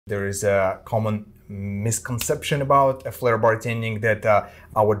there is a common misconception about flair bartending that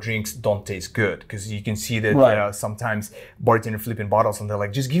our drinks don't taste good, because you can see that sometimes bartender flipping bottles and they're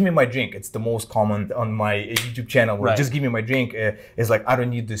like, just give me my drink. It's the most common on my YouTube channel, where just give me my drink. It's like, I don't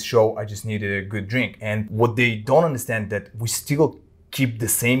need this show, I just need a good drink. And what they don't understand, that we still keep the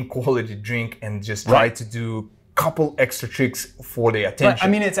same quality drink and just try to do couple extra tricks for the attention. But, I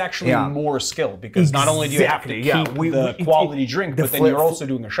mean, it's actually more skill, because not only do you have to keep the quality drink, but then you're also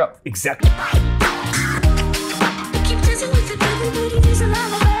doing a show. Exactly.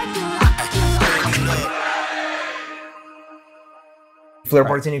 Flair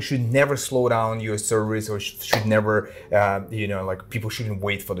bartending should never slow down your service, or should never, you know, like, people shouldn't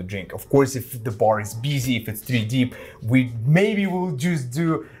wait for the drink. Of course, if the bar is busy, if it's 3 deep, maybe we'll just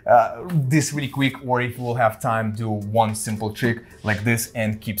do this really quick, or if we'll have time, do one simple trick like this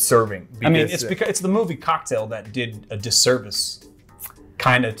and keep serving. Because, I mean, it's because it's the movie Cocktail that did a disservice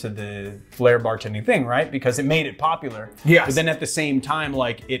kind of to the flair bartending thing, right? Because it made it popular. Yes. But then at the same time,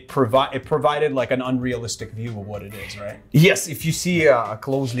 like, it provided like an unrealistic view of what it is, right? Yes, if you see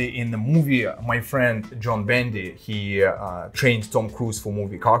closely in the movie, my friend John Bandy, he trained Tom Cruise for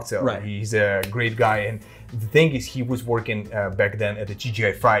movie Cocktail. Right. He's a great guy, and the thing is, he was working back then at the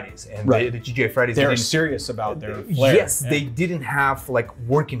TGI Fridays, and the TGI Fridays, they're serious about their flair. Yes, they didn't have like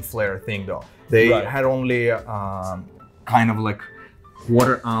working flair thing though. They had only kind of like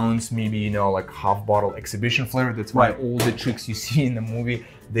 1/4 ounce, maybe, you know, like half bottle exhibition flair. That's why all the tricks you see in the movie,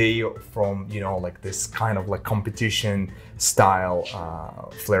 they from, you know, like this kind of like competition style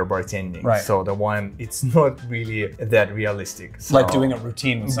flair bartending. Right. So the one, it's not really that realistic. So, like doing a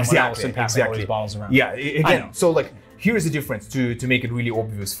routine with someone else and passing all these bottles around. Yeah, again, so like, here's the difference to make it really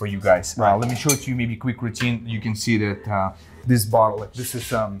obvious for you guys. Let me show it to you, maybe quick routine. You can see that this bottle, like, this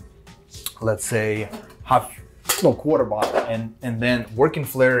is let's say quarter bottle, and then working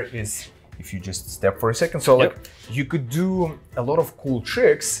flair is, if you just step for a second, so like, you could do a lot of cool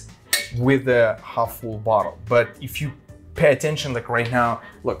tricks with a half full bottle. But if you pay attention, like right now,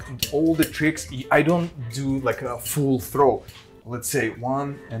 look, all the tricks, I don't do like a full throw. Let's say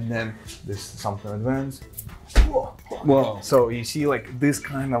one, and then this is something advanced. Whoa. So you see like this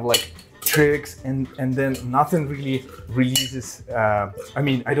kind of like tricks, and then nothing really releases. I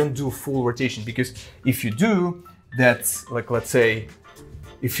mean, I don't do full rotation, because if you do, that's like, let's say,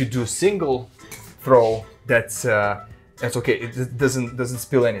 if you do single throw, that's okay. It doesn't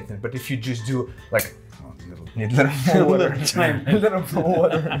spill anything. But if you just do like, need a little more water, a little more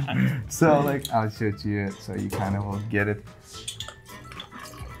water. So like, I'll show it to you, so you kind of will get it.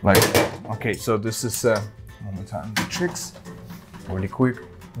 Like, okay, so this is one more time, the tricks, really quick.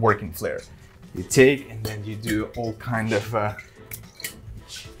 Working flair, you take and then you do all kind of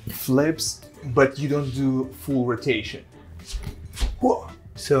flips, but you don't do full rotation.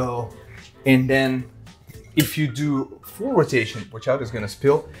 So, and then if you do full rotation, watch out, it's gonna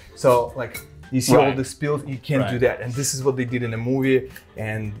spill. So like, you see all the spills, you can't do that. And this is what they did in the movie,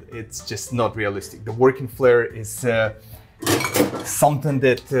 and it's just not realistic. The working flair is something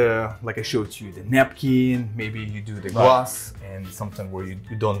that, like I showed you, the napkin, maybe you do the glass, and something where you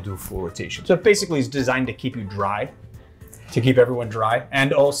don't do full rotation. So basically, it's designed to keep you dry, to keep everyone dry,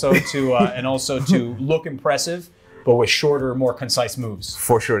 and also to look impressive, but with shorter, more concise moves.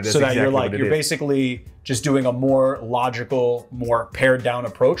 For sure, that's so that exactly you're basically just doing a more logical, more pared down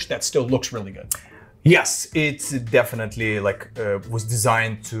approach that still looks really good. Yes, it's definitely like was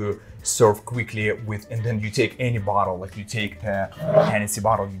designed to serve quickly with, and then you take any bottle, like you take the Hennessy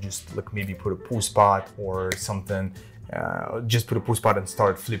bottle, you just like maybe put a pour spot or something, just put a pour spot and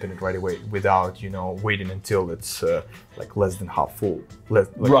start flipping it right away without, you know, waiting until it's like less than half full, like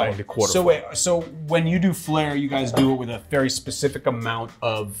only quarter so full. Wait, so when you do flair, you guys do it with a very specific amount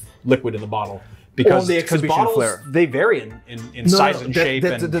of liquid in the bottle. Because the exhibition bottles, flair, they vary in size and shape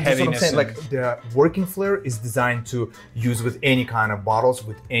and that's heaviness. What I'm saying. Like, the working flair is designed to use with any kind of bottles,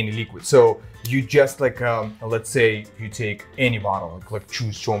 with any liquid. So you just like, let's say you take any bottle, like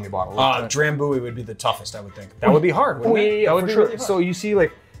choose show me bottle. Drambuie would be the toughest, I would think. That would be hard, wouldn't it? That would be really hard. So you see,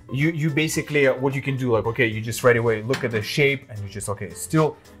 like, you basically, what you can do, like, okay, you just right away look at the shape and you just, okay, it's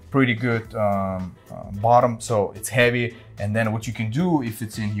still pretty good bottom, so it's heavy. And then what you can do, if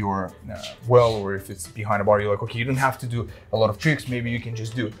it's in your well, or if it's behind a bar, you're like, okay, you don't have to do a lot of tricks. Maybe you can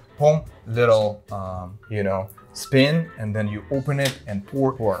just do boom, little, you know, spin, and then you open it and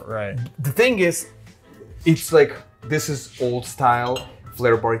pour. Right. The thing is, it's like, this is old style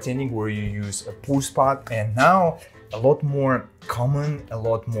flair bartending where you use a pour spot, and now a lot more common, a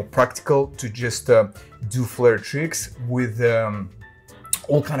lot more practical to just do flair tricks with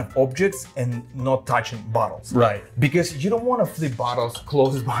all kind of objects and not touching bottles. Right. Because you don't want to flip bottles,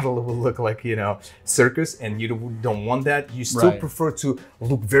 close the bottle, it will look like, you know, circus, and you don't want that. You still prefer to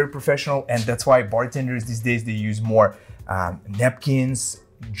look very professional, and that's why bartenders these days, they use more napkins,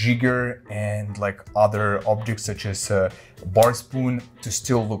 jigger, and like other objects such as bar spoon to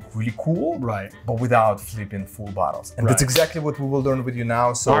still look really cool, right? But without flipping full bottles. And that's exactly what we will learn with you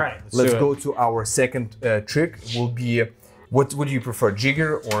now. So let's go to our second trick. Will be what do you prefer,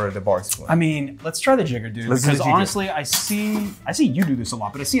 jigger or the bar spoon? I mean, let's try the jigger, dude. Because honestly, I see you do this a lot,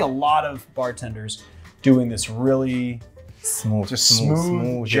 but I see a lot of bartenders doing this really smooth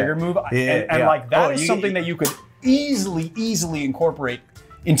jigger move. And like that is something that you could easily incorporate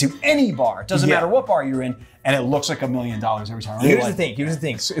into any bar. It doesn't matter what bar you're in, and it looks like $1 million every time. Here's the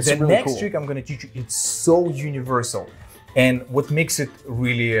thing. It's the really next trick I'm going to teach you, it's so universal. And what makes it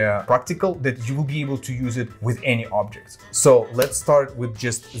really practical, that you will be able to use it with any objects. So let's start with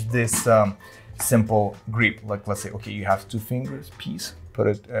just this simple grip. Like, let's say, okay, you have 2 fingers, piece, put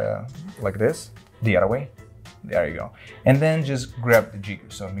it like this, the other way. There you go. And then just grab the jigger.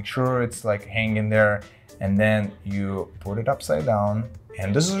 So make sure it's like hanging there, and then you put it upside down.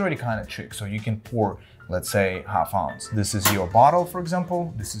 And this is already kind of trick. So you can pour, let's say, ½ ounce. This is your bottle, for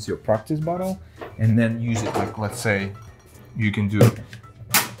example. This is your practice bottle. And then use it like, let's say, you can do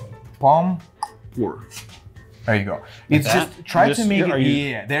palm, pour. There you go. It's just try to make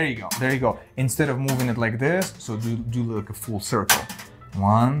it, there you go, there you go. Instead of moving it like this, so do like a full circle.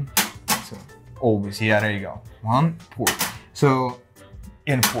 1, 2, always, there you go. 1, pour. So,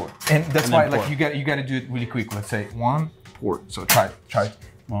 and pour. And that's why like you got to do it really quick. Let's say 1, pour. So try it.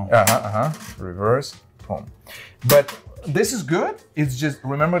 Reverse, boom. But this is good. It's just,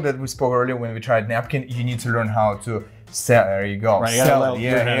 remember that we spoke earlier when we tried napkin, you need to learn how to sell. There you go. Right, you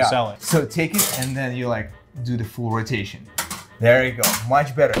gotta sell it. So take it and then you like do the full rotation. There you go,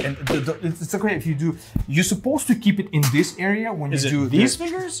 much better. And it's okay if you do, you're supposed to keep it in this area when you do these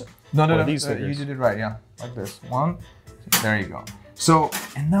fingers? No, these fingers. You did it right, like this. 1, 2, there you go. So,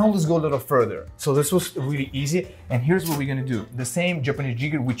 and now let's go a little further. So this was really easy. And here's what we're gonna do. The same Japanese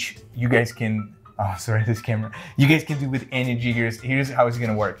jigger, which you guys can, oh, sorry, this camera. You guys can do with any jiggers. Here's how it's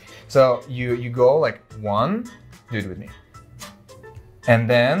gonna work. So you go like 1, do it with me. And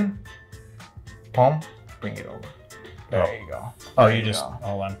then, palm, bring it over. There you go. Oh, you just,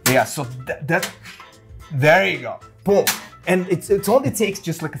 hold on. Yeah, so there you go. Boom. And it only takes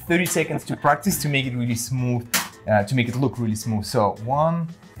just like 30 seconds to practice to make it really smooth. To make it look really smooth. So 1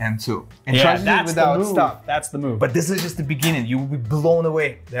 and 2. And try to do it without stop. That's the move. But this is just the beginning. You will be blown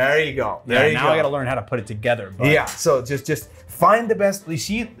away. There you go. Now I gotta learn how to put it together. But. Yeah, so just find the best. You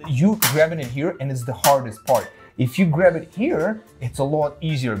see, you grabbing it here, and it's the hardest part. If you grab it here, it's a lot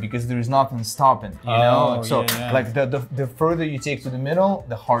easier because there is nothing stopping, you know? So like the further you take to the middle,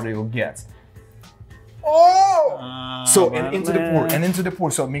 the harder it'll get. Oh! So and into the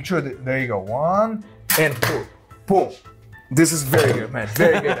pour, So make sure that, there you go. 1 and pour. Boom. This is very good, man.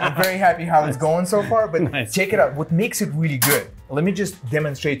 Very good. I'm very happy how it's going so far, but check it out. What makes it really good? Let me just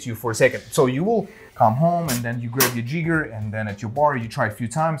demonstrate to you for a second. So you will come home and then you grab your jigger, and then at your bar you try a few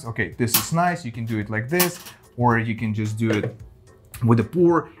times. Okay, this is nice. You can do it like this, or you can just do it with a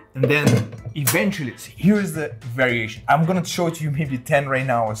pour, and then eventually, here's the variation. I'm gonna show it to you maybe 10 right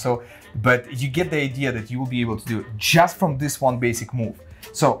now or so, but you get the idea that you will be able to do it just from this one basic move.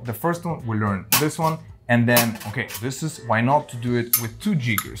 So the first one, we'll learn this one. And then, okay, this is, why not to do it with 2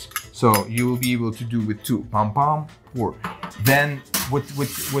 jiggers? So you will be able to do with 2, pam, pam, pour. Then what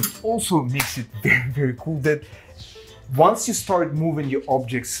also makes it very cool, that once you start moving your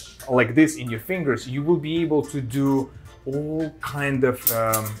objects like this in your fingers, you will be able to do all kind of,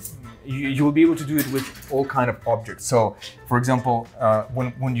 you will be able to do it with all kind of objects. So for example,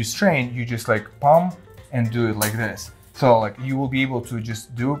 when you strain, you just like palm and do it like this. So like you will be able to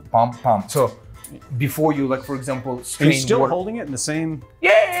just do palm, palm. So before you, like for example, strain. Are you still holding it in the same?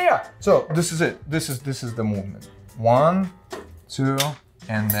 Yeah. So this is it. This is the movement. 1, 2,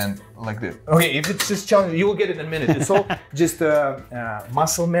 and then like this. Okay, if it's just challenging, you will get it in a minute. It's all just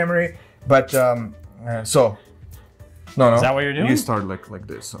muscle memory. But so no. Is that what you're doing? You start like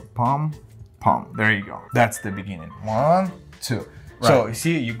this. So palm, palm. There you go. That's the beginning. 1, 2. Right. So you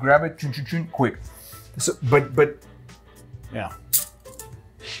see, you grab it, chun, chun, chun, quick. So but yeah.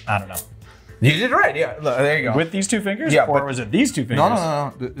 I don't know. You did it right, yeah. Look, there you go. With these 2 fingers? Yeah, or was it these 2 fingers?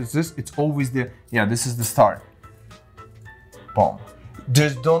 No. It's always the, this is the start. Boom.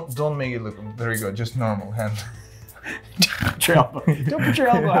 Just don't make it look, there you go, just normal hand. Don't put your elbow. Don't put your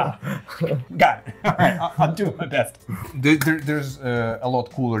elbow out. Got it. All right, I'm doing my best. There's a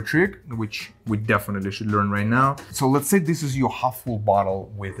lot cooler trick, which we definitely should learn right now. So let's say this is your half full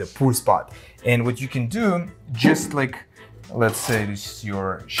bottle with a pour spot. And what you can do, just like, let's say this is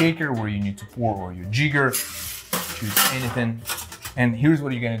your shaker where you need to pour, or your jigger, choose anything. And here's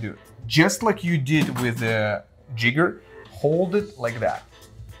what you're gonna do. Just like you did with the jigger, hold it like that.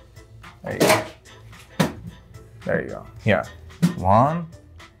 There you go. There you go. Yeah. One.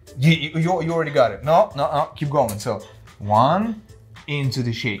 You already got it. No, keep going. So one into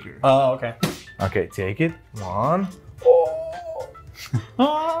the shaker. Oh, okay. Okay, take it. One. The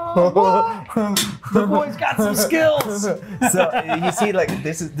boy's got some skills. So you see, like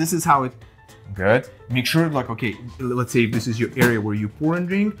this is how it. Good. Make sure, like, okay, let's say if this is your area where you pour and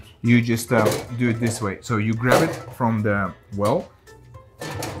drink, you just do it this way. So you grab it from the well,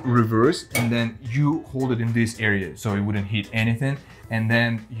 reverse, and then you hold it in this area so it wouldn't hit anything. And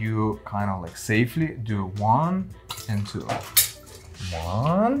then you kind of like safely do 1 and 2.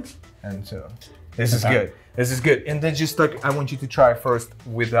 1 and 2. This is good. This is good. And then just like, I want you to try first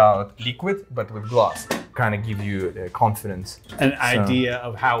without liquid, but with glass. Kind of give you confidence. An idea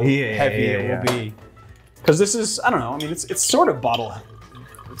of how heavy it will be. Because this is, I don't know, I mean, it's sort of bottle.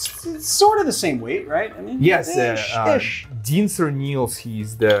 It's sort of the same weight, right? I mean, yes, Dean Sir Niels,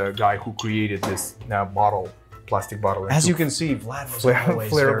 he's the guy who created this plastic bottle. As you can see, Vlad was always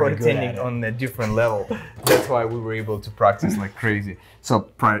flair very good at bartending on a different level. That's why we were able to practice like crazy. So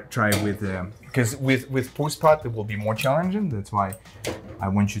try with, because with pour spot it will be more challenging. That's why I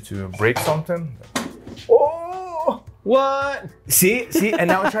want you to break something. Oh, what? See, and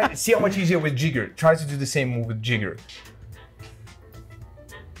now try. See how much easier with jigger. Try to do the same move with jigger.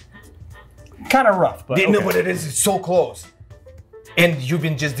 Kind of rough, but okay. No, but it is so close. And you've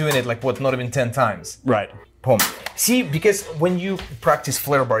been just doing it like what, not even 10 times. Right. Boom. See, because when you practice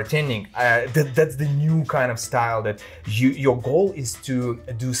flair bartending, that's the new kind of style that your goal is to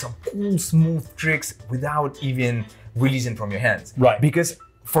do some cool, smooth tricks without even releasing from your hands. Right. Because,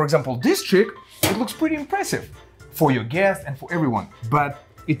 for example, this trick, it looks pretty impressive for your guests and for everyone, but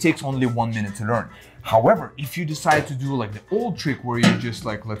it takes only 1 minute to learn. However, if you decide to do like the old trick where you just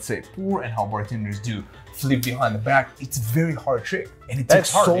like, let's say, pour and how bartenders do, flip behind the back, it's a very hard trick. And it takes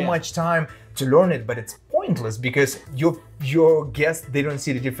so much time to learn it, but it's pointless because your guests, they don't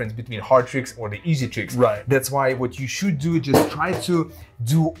see the difference between hard tricks or the easy tricks. Right. That's why what you should do, just try to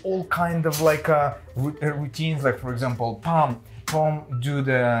do all kind of like routines, like for example, palm, do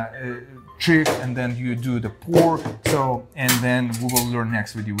the trick, and then you do the pour. So, and then we will learn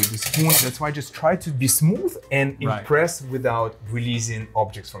next with you with the spoon. That's why just try to be smooth and impress without releasing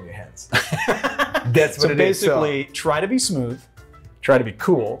objects from your hands. That's what it is. So basically, try to be smooth, try to be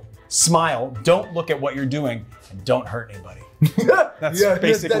cool, smile, don't look at what you're doing, and don't hurt anybody. That's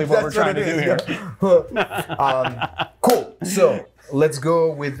basically what we're trying to do here. Cool. So let's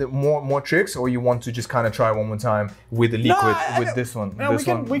go with more tricks, or you want to just kind of try one more time with the liquid with this one? No,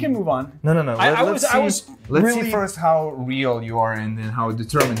 we can move on. No. Let's see first how real you are and then how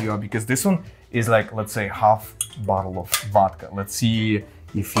determined you are, because this one is like, let's say, half bottle of vodka. Let's see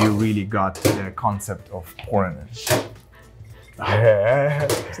if you really got the concept of pouring it.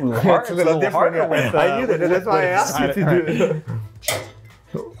 It's a little different. With, I knew that. That's why I asked you to do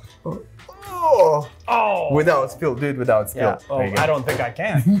it. Oh! Without spill, dude. Without spill. Yeah. Oh, I don't think I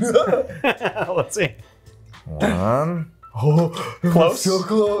can. Let's see. One. Close. So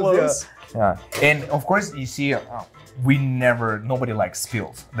close. Yeah. And of course, you see, nobody likes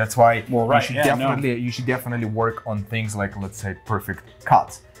spills. That's why you should definitely work on things like, let's say, perfect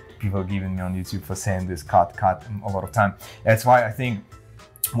cuts. People giving me on YouTube for saying this cut a lot of time. That's why I think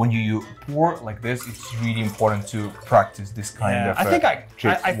when you pour like this, it's really important to practice this kind of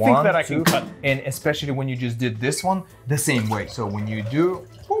tricks. I think that I can cut. And especially when you just did this one the same way. So when you do,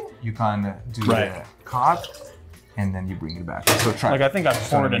 boom, you kind of do the cut and then you bring it back. So try. Like I think I've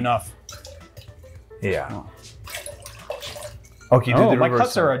poured enough. Yeah. Oh. Okay, my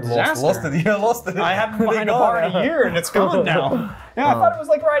cuts are a disaster. Lost it. I haven't been behind a bar in a year and it's gone now. Yeah, I thought it was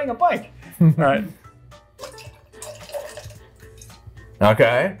like riding a bike. All right.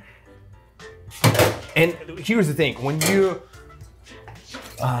 Okay. And here's the thing, when you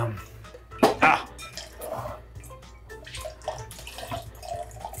I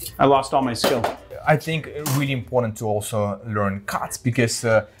lost all my skill. I think really important to also learn cuts, because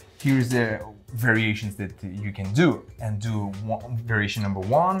here's the variations that you can do, and do variation number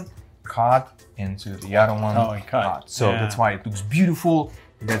 1, cut into the other one, cut. So that's why it looks beautiful.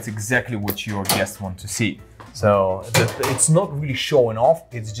 That's exactly what your guests want to see. So it's not really showing off,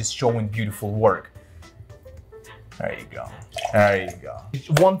 it's just showing beautiful work. There you go. There you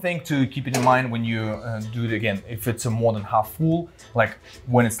go. One thing to keep in mind when you do it again, if it's a more than half full, like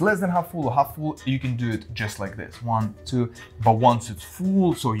when it's less than half full or half full, you can do it just like this, 1, 2. But once it's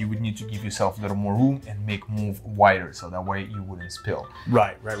full, so you would need to give yourself a little more room and make move wider, so that way you wouldn't spill.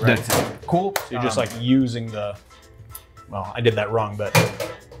 Right. That's it. Cool. So you're just like using the, well, I did that wrong, but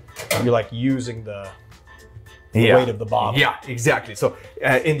you're like using the weight of the bottle. Yeah, exactly. So,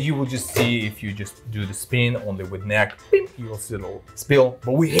 and you will just see if you just do the spin only with neck, beep, you will still spill.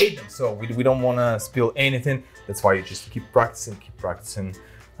 But we hate them, so we don't want to spill anything. That's why you just keep practicing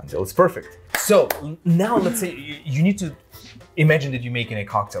until it's perfect. So now let's say you need to imagine that you're making a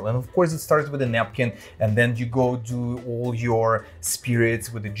cocktail, and of course it starts with a napkin, and then you go do all your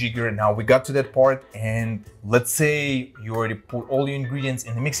spirits with the jigger. Now we got to that part, and let's say you already put all your ingredients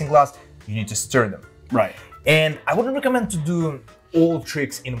in the mixing glass. You need to stir them. Right. And I wouldn't recommend to do all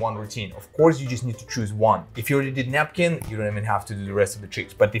tricks in one routine. Of course, you just need to choose one. If you already did napkin, you don't even have to do the rest of the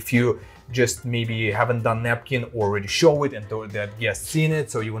tricks. But if you just maybe haven't done napkin or already show it and that guest seen it,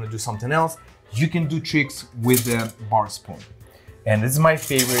 so you want to do something else, you can do tricks with the bar spoon. And this is my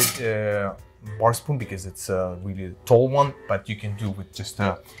favorite bar spoon because it's a really tall one, but you can do with just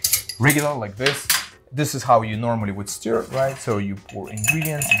a regular like this. This is how you normally would stir, right? So you pour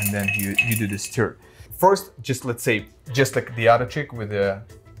ingredients and then you do the stir. First, just let's say, just like the other trick with the,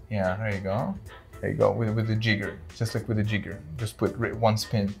 yeah, there you go, with the jigger, just like with the jigger, just put one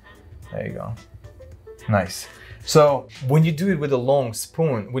spin, there you go, nice. So when you do it with a long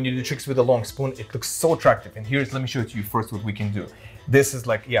spoon, when you do tricks with a long spoon, it looks so attractive. And here's, let me show it to you first what we can do. This is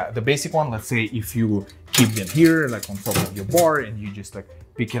like, yeah, the basic one. Let's say if you keep them here, like on top of your bar, and you just like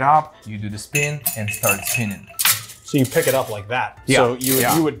pick it up, you do the spin and start spinning. So you pick it up like that. Yeah. So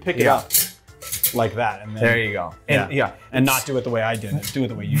you would pick it up like that, and then there you go. And and not do it the way I did it. Do it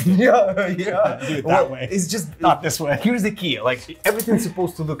the way you did. Yeah. Do it that way. It's just not this way. Here's the key: like everything's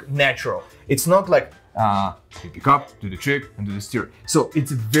supposed to look natural. It's not like you pick up, do the trick, and do the stir. So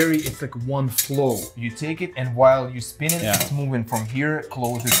it's like one flow. You take it, and while you spin it, it's moving from here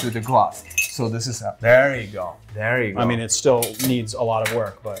closer to the glass. So this is there you go. There you go. I mean, it still needs a lot of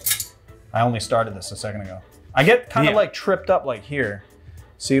work, but I only started this a second ago. I get kind of like tripped up like here.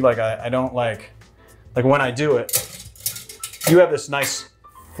 See, like I don't like when I do it, you have this nice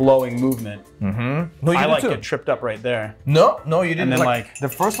flowing movement. Mm-hmm. No, you I like too. get tripped up right there. No, you didn't. And then like the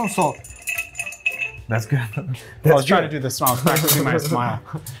first one, so that's good. I was trying to do the smile, practicing my smile.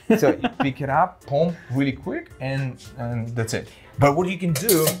 So you pick it up, boom, really quick, and that's it. But what you can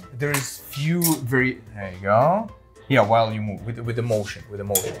do, there's there you go. Yeah, while you move with the motion,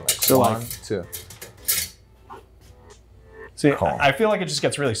 like so 1, 2. See, I feel like it just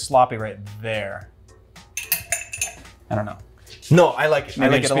gets really sloppy right there. I don't know. No, I like it. Maybe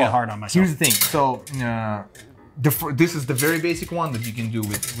I like it a lot hard on myself. Here's the thing. So this is the very basic one that you can do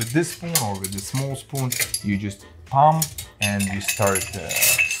with this spoon or with the small spoon. You just pump and you start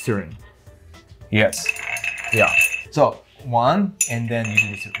stirring. Yes. Yeah. So 1, and then you do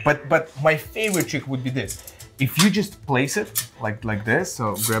this. But my favorite trick would be this. If you just place it like this,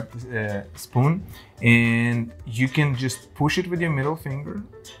 so grab the spoon and you can just push it with your middle finger,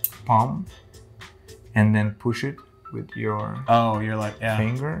 palm, and then push it with your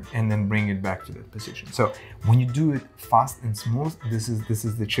finger, and then bring it back to that position. So when you do it fast and smooth, this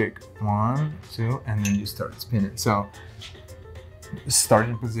is the trick. 1, 2, and then you start spinning. So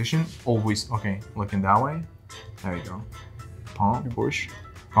starting position, always looking that way. There you go. Palm, push.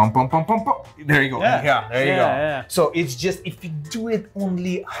 Pum, pum, pum, pum, pum. There you go. Yeah, there you go. Yeah. So it's just, if you do it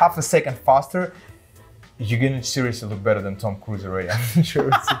only half a second faster, you're gonna seriously look better than Tom Cruise already. I'm sure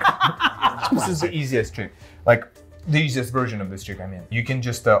this is the easiest trick. Like the easiest version of this trick, I mean. You can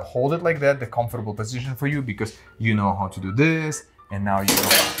just hold it like that, the comfortable position for you, because you know how to do this, and now you know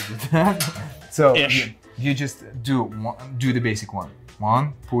how to do that. So you just do the basic one.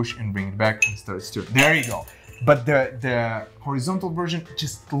 1, push and bring it back and start stirring. There you go. But the horizontal version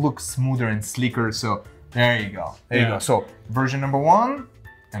just looks smoother and sleeker. So there you go. There you go. So version number 1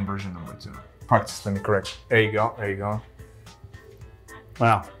 and version number 2. Practice, let me correct. There you go. There you go.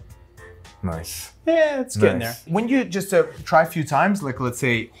 Wow. Nice. Yeah, it's getting there. When you just try a few times, like let's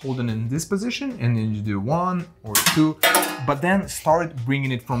say holding in this position, and then you do 1 or 2, but then start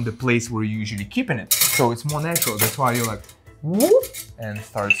bringing it from the place where you're usually keeping it. So it's more natural. That's why you're like, whoop, and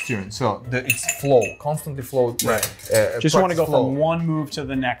start steering. So it's flow, constantly flow. Right. Just want to go from one move to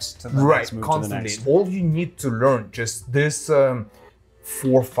the next, to the next move constantly. to the next. All you need to learn, just this 4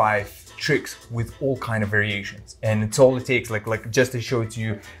 or 5 tricks with all kind of variations, and it's all it takes. Like just to show it to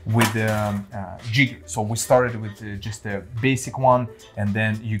you with the jigger. So we started with just the basic one, and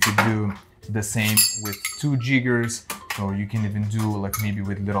then you could do the same with 2 jiggers. So you can even do like maybe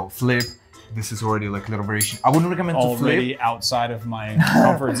with little flip. This is already like a little variation. I wouldn't recommend to flip. Already outside of my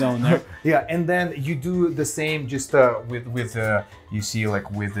comfort zone there. Yeah, and then you do the same just with you see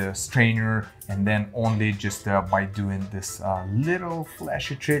like with the strainer, and then only just by doing this little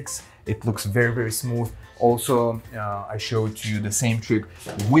flashy tricks. It looks very, very smooth. Also, I showed you the same trick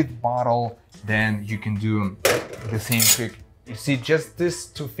with bottle. Then you can do the same trick. You see, just this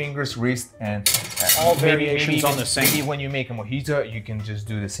 2 fingers, wrist, and all variations on the same. Maybe when you make a mojito, you can just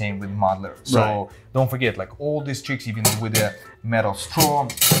do the same with muddler. So don't forget, like all these tricks, even with a metal straw,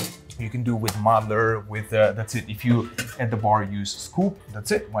 you can do with muddler. With that's it. If you at the bar use scoop,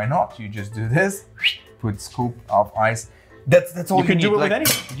 that's it. Why not? You just do this, put scoop of ice. That's all you can need. do it like,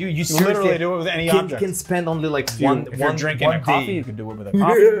 with any. You literally do it with any object. You can spend only like if you're drinking a coffee, day. you can do it with a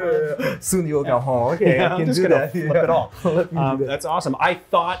coffee. Yeah. Soon you'll go home. Okay, yeah, I can I'm just do gonna that. flip it all. That's awesome. I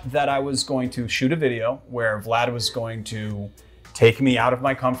thought that I was going to shoot a video where Vlad was going to take me out of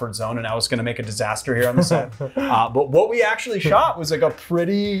my comfort zone, and I was going to make a disaster here on the set. But what we actually shot was like a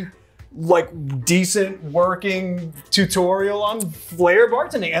pretty decent working tutorial on flair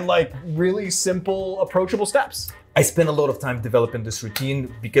bartending and like really simple, approachable steps. I spent a lot of time developing this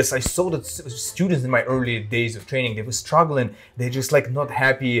routine because I saw that students in my early days of training, they were struggling. They're just like not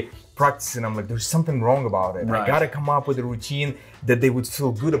happy practicing. I'm like, there's something wrong about it. I gotta come up with a routine that they would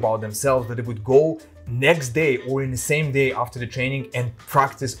feel good about themselves, that they would go next day or in the same day after the training and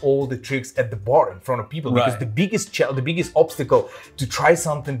practice all the tricks at the bar in front of people. Because the biggest obstacle to try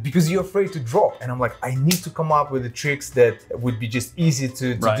something, because you're afraid to drop. And I'm like, I need to come up with the tricks that would be just easy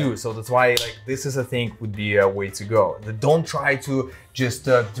to do. So that's why like this is, I think, would be a way to go. Don't try to just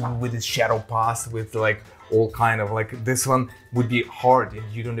do with this shadow pass with like all kind of like, this one would be hard and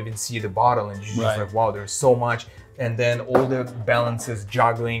you don't even see the bottle and you're just like, wow, there's so much. And then all the balances,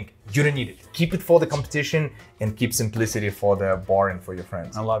 juggling, you don't need it. Keep it for the competition and keep simplicity for the bar and for your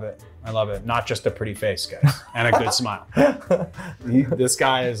friends. I love it. I love it. Not just a pretty face, guys, and a good smile. This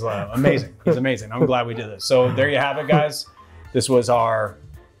guy is amazing. He's amazing. I'm glad we did this. So there you have it, guys. This was our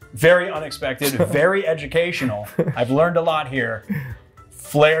very unexpected, very educational. I've learned a lot here.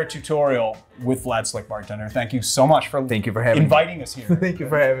 Flair tutorial with Vlad Slick Bartender. Thank you so much for inviting us here. Thank you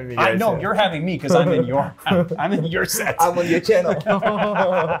for having me, guys. I know you're having me because I'm in your set. I'm on your channel.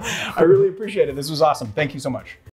 I really appreciate it. This was awesome. Thank you so much.